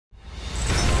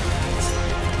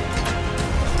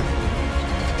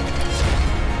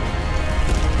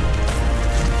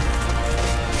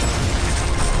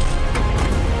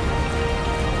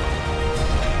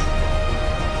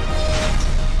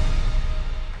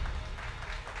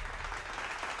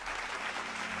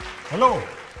Hello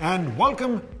and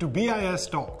welcome to BIS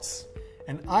Talks,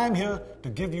 and I am here to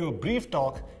give you a brief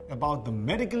talk about the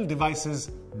Medical Devices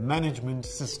Management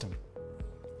System,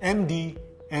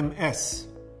 MDMS.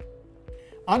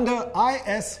 Under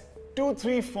IS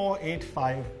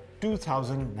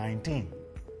 23485-2019.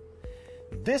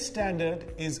 This standard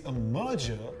is a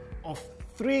merger of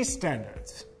three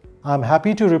standards. I'm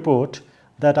happy to report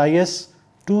that IS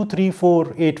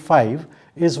 23485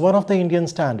 is one of the Indian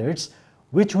standards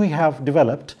which we have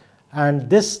developed, and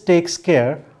this takes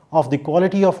care of the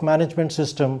quality of management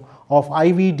system of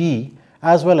IVD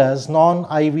as well as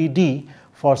non-IVD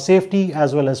for safety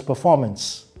as well as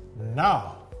performance.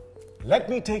 Now, let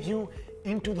me take you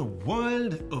into the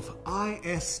world of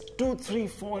IS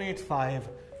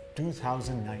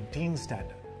 23485-2019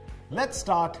 standard. Let's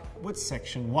start with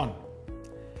Section 1.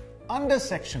 Under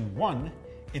Section 1,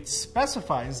 it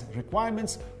specifies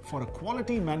requirements for a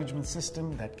quality management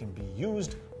system that can be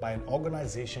used by an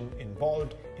organization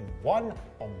involved in one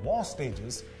or more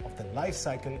stages of the life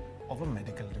cycle of a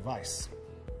medical device.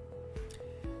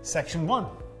 Section 1.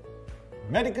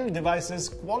 Medical Devices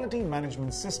Quality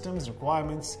Management Systems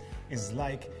requirements is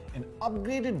like an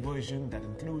upgraded version that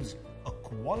includes a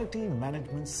quality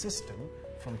management system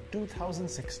from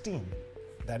 2016,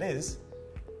 that is,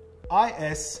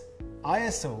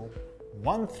 ISO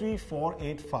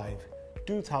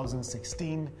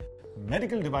 13485-2016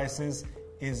 medical devices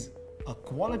is a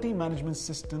quality management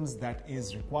systems that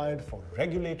is required for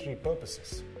regulatory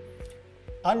purposes.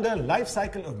 Under life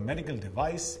cycle of medical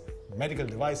devices,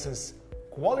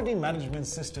 quality management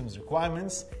systems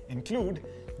requirements include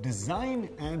design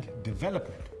and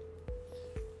development,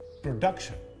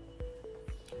 production,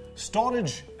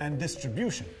 storage and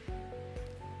distribution,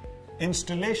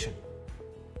 installation,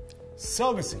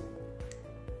 servicing,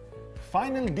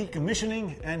 final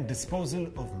decommissioning and disposal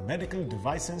of medical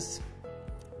devices,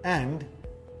 and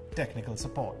technical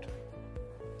support.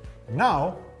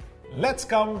 Now, let's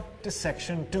come to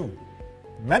Section 2.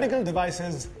 Medical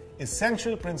Devices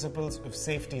Essential Principles of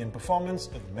Safety and Performance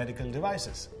of Medical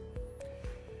Devices.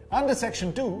 Under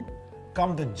Section 2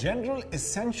 come the general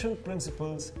essential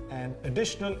principles and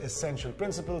additional essential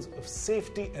principles of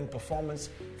safety and performance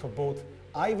for both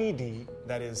IVD,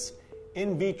 that is,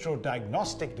 in vitro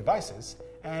diagnostic devices,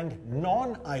 and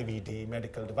non-IVD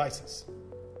medical devices.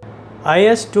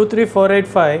 IS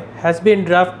 23485 has been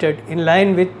drafted in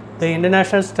line with the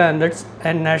international standards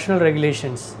and national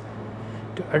regulations.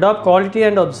 To adopt quality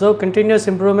and observe continuous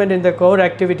improvement in the core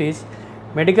activities,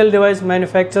 medical device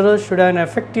manufacturers should have an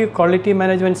effective quality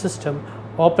management system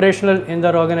operational in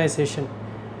their organization.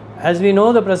 As we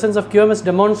know, the presence of QMS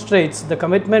demonstrates the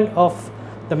commitment of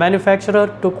the manufacturer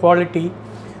to quality.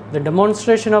 The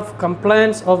demonstration of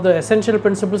compliance of the essential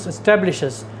principles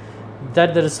establishes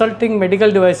that the resulting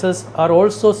medical devices are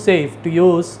also safe to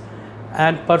use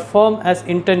and perform as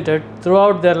intended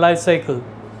throughout their life cycle.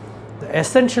 The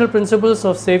essential principles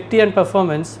of safety and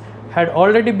performance had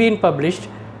already been published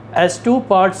as two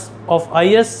parts of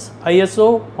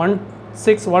ISO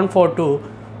 16142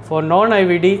 for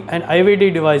non-IVD and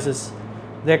IVD devices.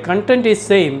 Their content is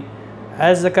same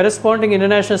as the corresponding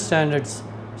international standards.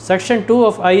 Section 2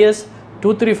 of IS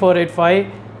 23485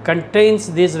 contains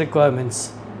these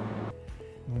requirements.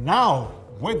 Now,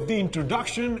 with the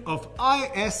introduction of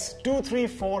IS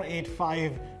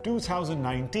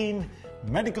 23485-2019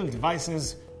 Medical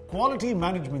Devices Quality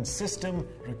Management System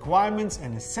Requirements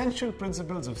and Essential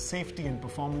Principles of Safety and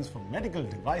Performance for Medical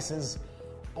Devices,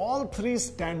 all three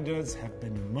standards have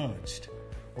been merged,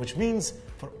 which means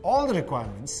for all the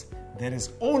requirements, there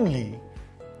is only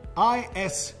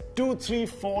IS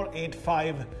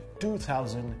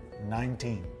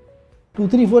 23485-2019.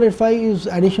 23485 is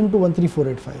addition to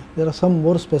 13485. There are some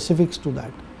more specifics to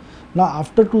that. Now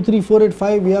after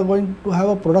 23485 we are going to have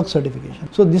a product certification.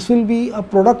 So this will be a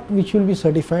product which will be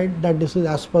certified that this is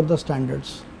as per the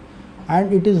standards,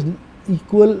 and it is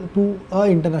equal to a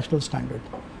international standard,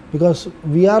 because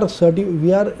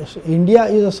India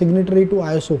is a signatory to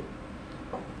ISO,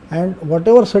 and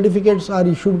whatever certificates are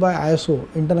issued by ISO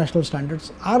international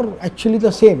standards are actually the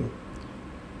same.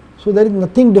 So there is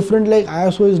nothing different like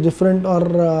ISO is different or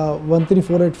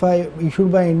 13485 issued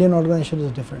by Indian organization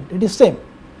is different. It is same.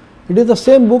 It is the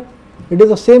same book, it is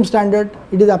the same standard,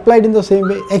 it is applied in the same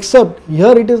way, except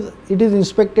here it is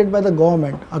inspected by the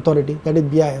government authority, that is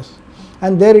BIS,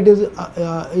 and there it is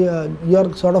you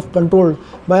are sort of controlled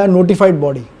by a notified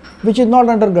body, which is not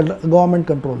under government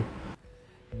control.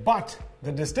 But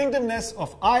the distinctiveness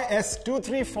of IS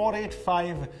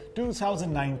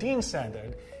 23485-2019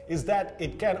 standard is that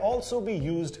it can also be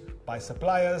used by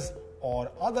suppliers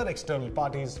or other external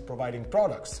parties providing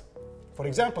products. For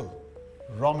example,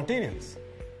 raw materials,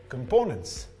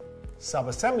 components,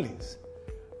 sub-assemblies,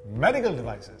 medical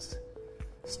devices,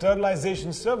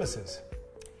 sterilization services,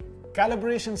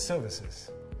 calibration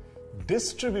services,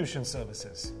 distribution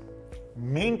services,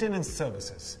 maintenance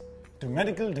services to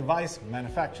medical device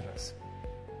manufacturers.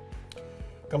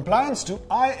 Compliance to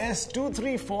IS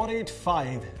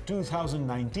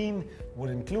 23485-2019 would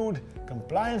include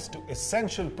compliance to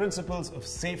essential principles of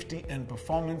safety and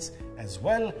performance, as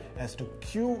well as to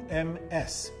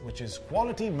QMS, which is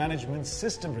Quality Management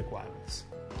System requirements.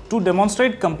 To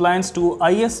demonstrate compliance to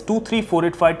IS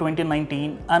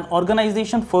 23485-2019, an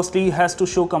organization firstly has to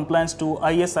show compliance to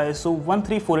ISO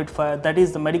 13485, that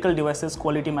is the Medical Devices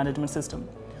Quality Management System.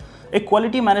 A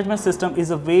quality management system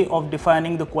is a way of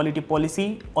defining the quality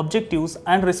policy, objectives,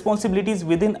 and responsibilities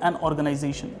within an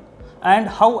organization, and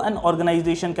how an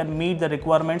organization can meet the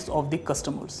requirements of the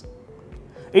customers.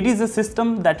 It is a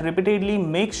system that repeatedly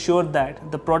makes sure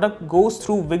that the product goes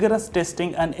through vigorous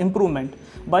testing and improvement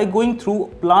by going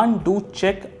through plan, do,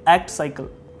 check, act cycle.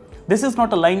 This is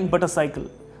not a line but a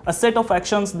cycle, a set of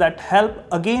actions that help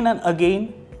again and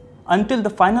again until the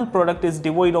final product is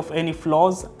devoid of any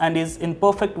flaws and is in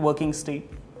perfect working state.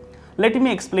 Let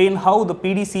me explain how the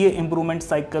PDCA improvement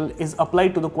cycle is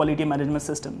applied to the quality management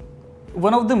system.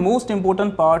 One of the most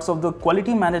important parts of the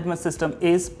quality management system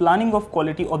is planning of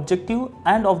quality objective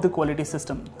and of the quality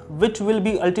system, which will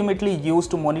be ultimately used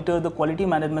to monitor the quality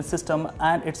management system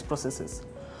and its processes.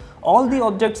 All the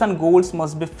objects and goals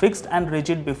must be fixed and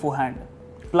rigid beforehand.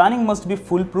 Planning must be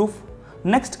foolproof.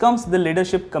 Next comes the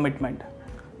leadership commitment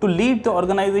to lead the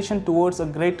organization towards a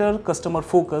greater customer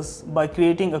focus by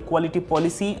creating a quality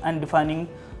policy and defining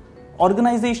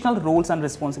organizational roles and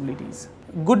responsibilities.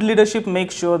 Good leadership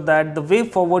makes sure that the way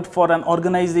forward for an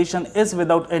organization is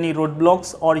without any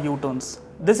roadblocks or U-turns.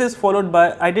 This is followed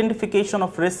by identification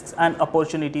of risks and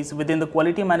opportunities within the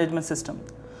quality management system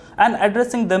and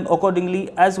addressing them accordingly,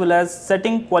 as well as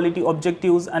setting quality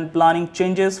objectives and planning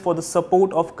changes for the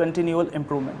support of continual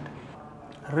improvement.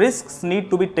 Risks need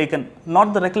to be taken,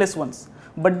 not the reckless ones,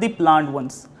 but the planned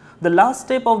ones. The last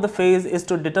step of the phase is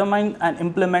to determine and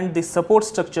implement the support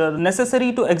structure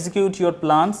necessary to execute your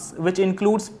plans, which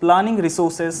includes planning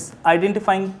resources,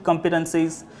 identifying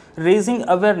competencies, raising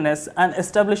awareness, and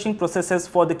establishing processes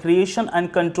for the creation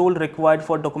and control required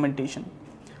for documentation.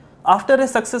 After a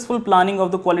successful planning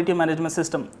of the quality management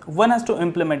system, one has to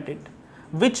implement it,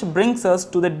 which brings us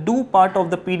to the do part of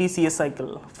the PDCA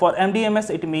cycle. For MDMS,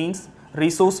 it means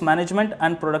resource management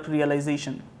and product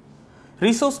realization.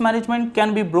 Resource management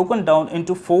can be broken down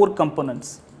into 4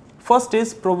 components. First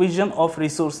is provision of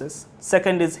resources.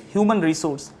 Second is human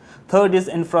resource. Third is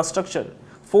infrastructure.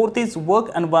 Fourth is work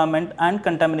environment and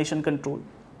contamination control.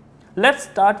 Let's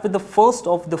start with the first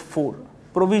of the 4,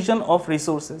 provision of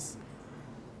resources.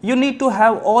 You need to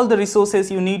have all the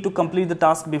resources you need to complete the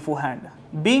task beforehand.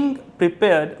 Being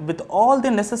prepared with all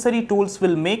the necessary tools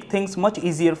will make things much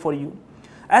easier for you.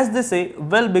 As they say,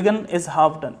 well begun is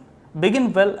half done.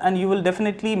 Begin well and you will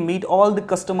definitely meet all the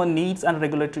customer needs and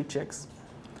regulatory checks.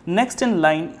 Next in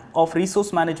line of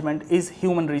resource management is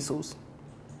human resource.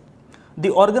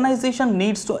 The organization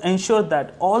needs to ensure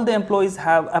that all the employees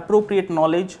have appropriate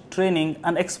knowledge, training,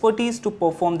 and expertise to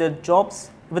perform their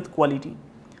jobs with quality.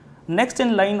 Next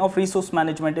in line of resource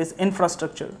management is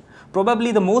infrastructure,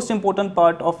 probably the most important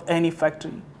part of any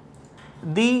factory.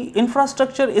 The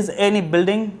infrastructure is any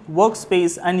building,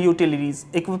 workspace, and utilities,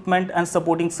 equipment, and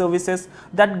supporting services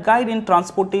that guide in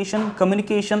transportation,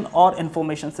 communication, or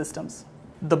information systems.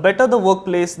 The better the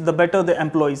workplace, the better the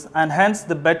employees, and hence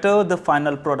the better the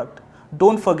final product.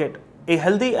 Don't forget, a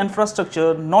healthy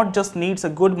infrastructure not just needs a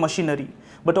good machinery,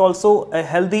 but also a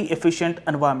healthy, efficient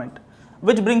environment.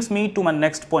 Which brings me to my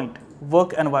next point,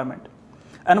 work environment.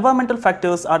 Environmental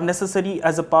factors are necessary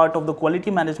as a part of the quality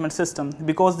management system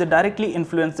because they directly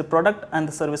influence the product and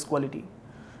the service quality.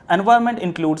 Environment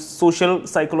includes social,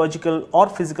 psychological, or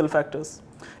physical factors.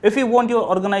 If you want your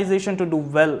organization to do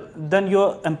well, then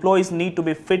your employees need to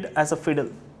be fit as a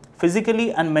fiddle,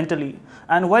 physically and mentally.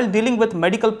 And while dealing with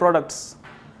medical products,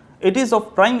 it is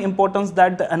of prime importance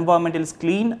that the environment is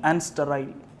clean and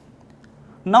sterile.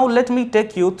 Now let me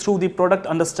take you through the product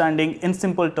understanding in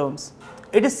simple terms.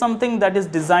 It is something that is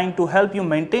designed to help you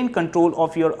maintain control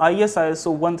of your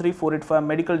ISO 13485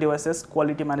 medical devices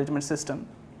quality management system.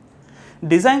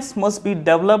 Designs must be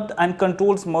developed and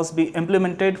controls must be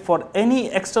implemented for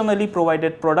any externally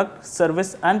provided product,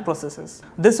 service, and processes.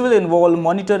 This will involve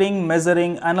monitoring,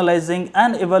 measuring, analyzing,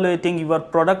 and evaluating your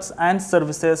products and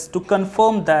services to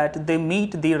confirm that they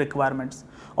meet the requirements.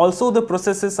 Also, the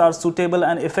processes are suitable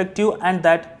and effective and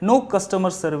that no customer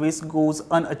service goes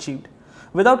unachieved.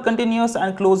 Without continuous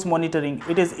and close monitoring,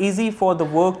 it is easy for the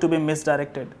work to be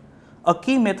misdirected. A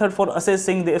key method for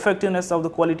assessing the effectiveness of the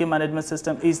quality management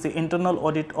system is the internal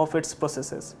audit of its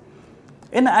processes.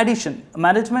 In addition,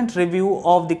 management review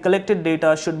of the collected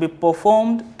data should be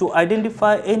performed to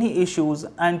identify any issues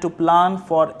and to plan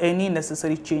for any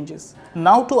necessary changes.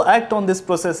 Now, to act on these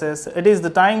processes, it is the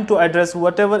time to address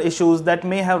whatever issues that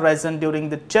may have risen during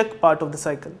the check part of the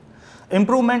cycle.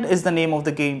 Improvement is the name of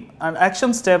the game, and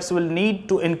action steps will need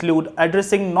to include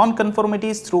addressing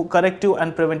non-conformities through corrective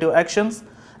and preventive actions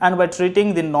and by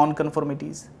treating the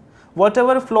non-conformities.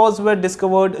 Whatever flaws were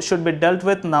discovered should be dealt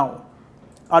with now.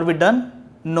 Are we done?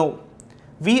 No.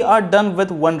 We are done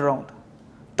with one round.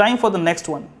 Time for the next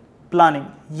one.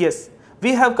 Planning. Yes,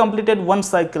 we have completed one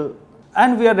cycle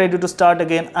and we are ready to start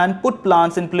again and put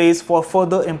plans in place for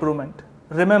further improvement.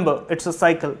 Remember, it's a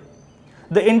cycle.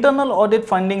 The internal audit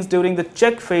findings during the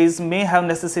check phase may have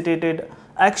necessitated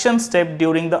action step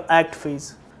during the act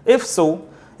phase. If so,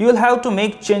 you will have to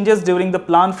make changes during the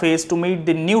plan phase to meet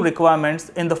the new requirements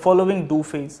in the following do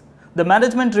phase. The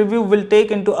management review will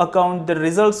take into account the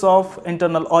results of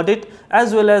internal audit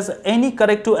as well as any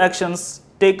corrective actions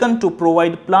taken to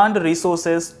provide planned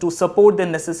resources to support the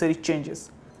necessary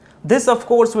changes. This of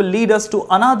course will lead us to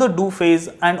another do phase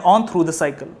and on through the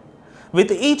cycle. With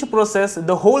each process,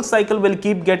 the whole cycle will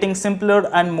keep getting simpler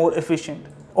and more efficient.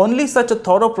 Only such a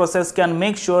thorough process can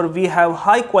make sure we have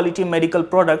high quality medical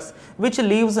products which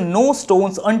leaves no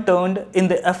stones unturned in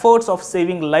the efforts of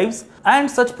saving lives,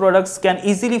 and such products can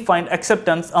easily find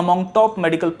acceptance among top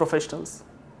medical professionals.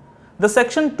 The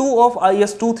Section 2 of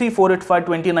IS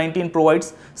 23485-2019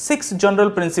 provides 6 general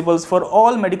principles for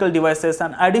all medical devices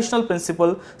and additional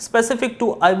principle specific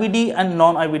to IVD and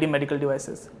non-IVD medical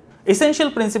devices.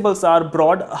 Essential principles are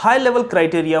broad, high-level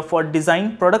criteria for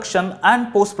design, production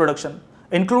and post-production,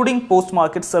 including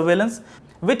post-market surveillance,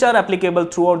 which are applicable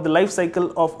throughout the life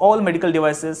cycle of all medical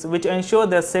devices, which ensure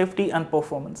their safety and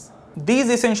performance. These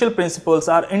essential principles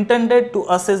are intended to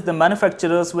assist the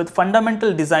manufacturers with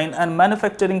fundamental design and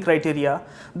manufacturing criteria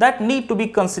that need to be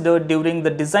considered during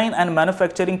the design and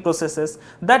manufacturing processes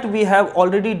that we have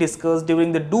already discussed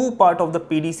during the do part of the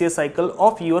PDCA cycle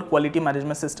of your quality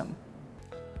management system.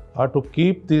 To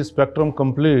keep the spectrum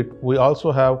complete, we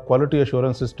also have quality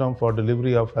assurance system for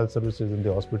delivery of health services in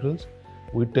the hospitals.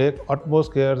 We take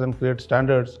utmost care and create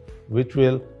standards which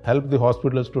will help the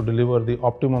hospitals to deliver the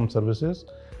optimum services,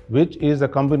 which is a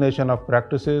combination of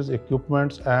practices,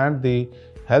 equipments and the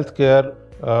healthcare,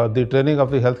 the training of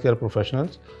the healthcare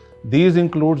professionals. These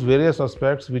includes various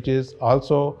aspects which is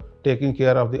also taking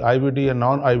care of the IVD and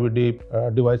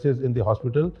non-IVD devices in the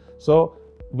hospital. So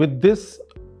with this,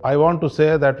 I want to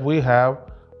say that we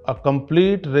have a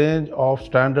complete range of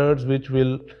standards which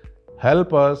will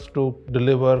help us to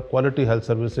deliver quality health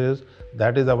services.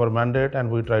 That is our mandate and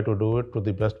we try to do it to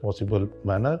the best possible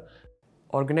manner.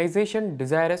 Organization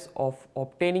desirous of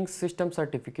obtaining system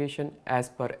certification as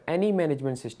per any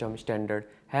management system standard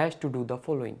has to do the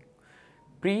following.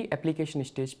 Pre-application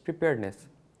stage preparedness.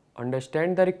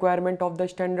 Understand the requirement of the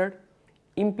standard,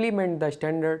 implement the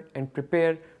standard and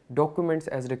prepare documents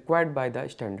as required by the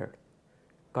standard.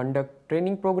 Conduct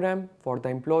training program for the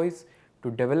employees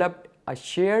to develop a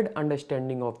shared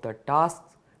understanding of the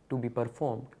tasks to be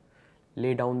performed.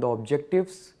 Lay down the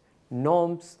objectives,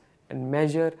 norms and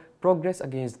measure progress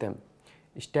against them.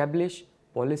 Establish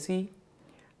policy,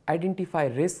 identify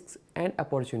risks and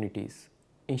opportunities.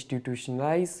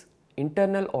 Institutionalize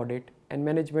internal audit and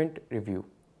management review.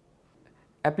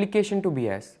 Application to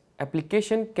BIS.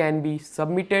 Application can be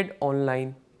submitted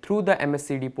online through the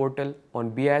MSCD portal on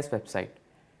BIS website.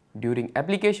 During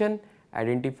application,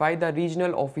 identify the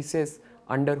regional offices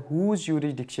under whose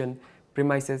jurisdiction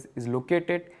premises is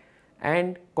located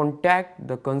and contact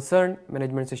the concerned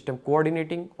management system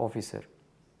coordinating officer.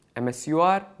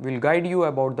 MSCUR will guide you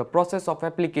about the process of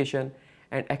application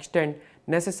and extend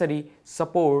necessary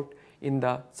support in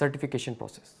the certification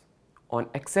process. On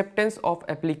acceptance of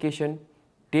application,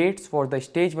 dates for the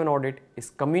stage 1 audit is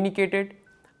communicated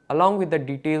along with the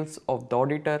details of the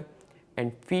auditor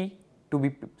and fee to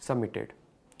be submitted.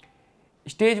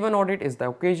 Stage 1 audit is the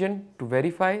occasion to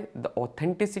verify the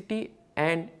authenticity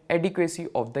and adequacy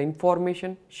of the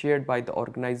information shared by the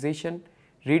organization,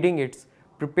 reading its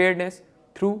preparedness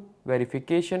through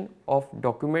verification of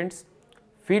documents,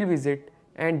 field visit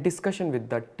and discussion with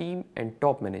the team and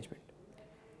top management.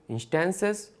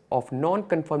 Instances of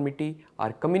non-conformity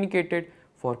are communicated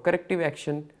for corrective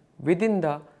action within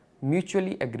the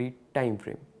mutually agreed time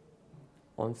frame.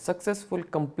 On successful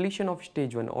completion of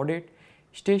stage 1 audit,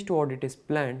 stage 2 audit is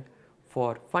planned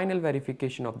for final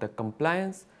verification of the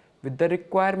compliance with the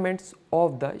requirements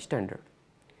of the standard.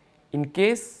 In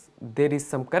case there is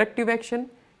some corrective action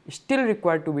still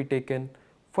required to be taken,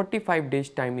 45 days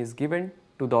time is given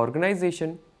to the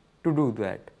organization to do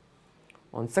that.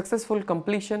 On successful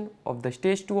completion of the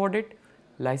stage 2 audit,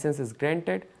 license is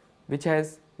granted, which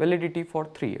has validity for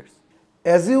 3 years.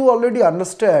 As you already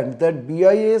understand that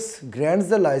BIS grants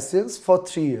the license for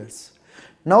 3 years.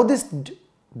 Now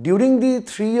during the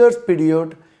 3 years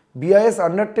period, BIS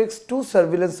undertakes 2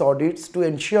 surveillance audits to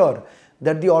ensure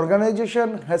that the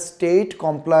organization has stayed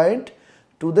compliant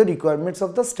to the requirements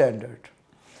of the standard.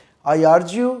 I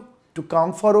urge you to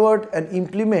come forward and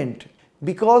implement,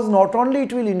 because not only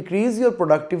it will increase your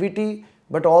productivity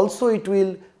but also it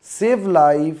will save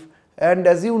life, and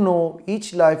as you know,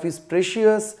 each life is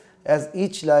precious as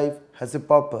each life has a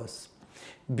purpose.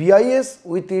 BIS,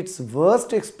 with its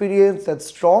vast experience and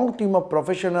strong team of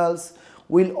professionals,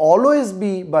 will always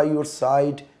be by your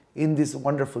side in this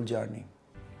wonderful journey.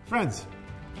 Friends,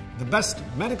 the best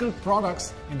medical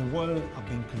products in the world are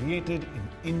being created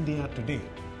in India today,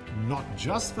 not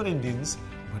just for Indians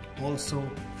but also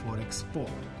for export.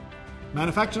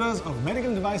 Manufacturers of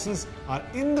medical devices are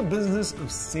in the business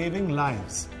of saving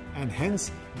lives, and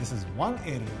hence this is one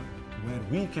area where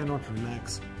we cannot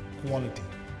relax quality.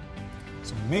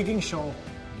 So making sure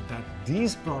that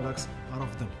these products are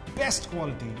of the best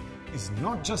quality is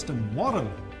not just a moral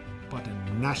but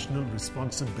a national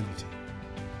responsibility.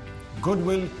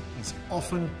 Goodwill is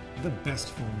often the best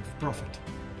form of profit.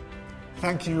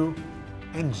 Thank you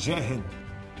and Jai Hind.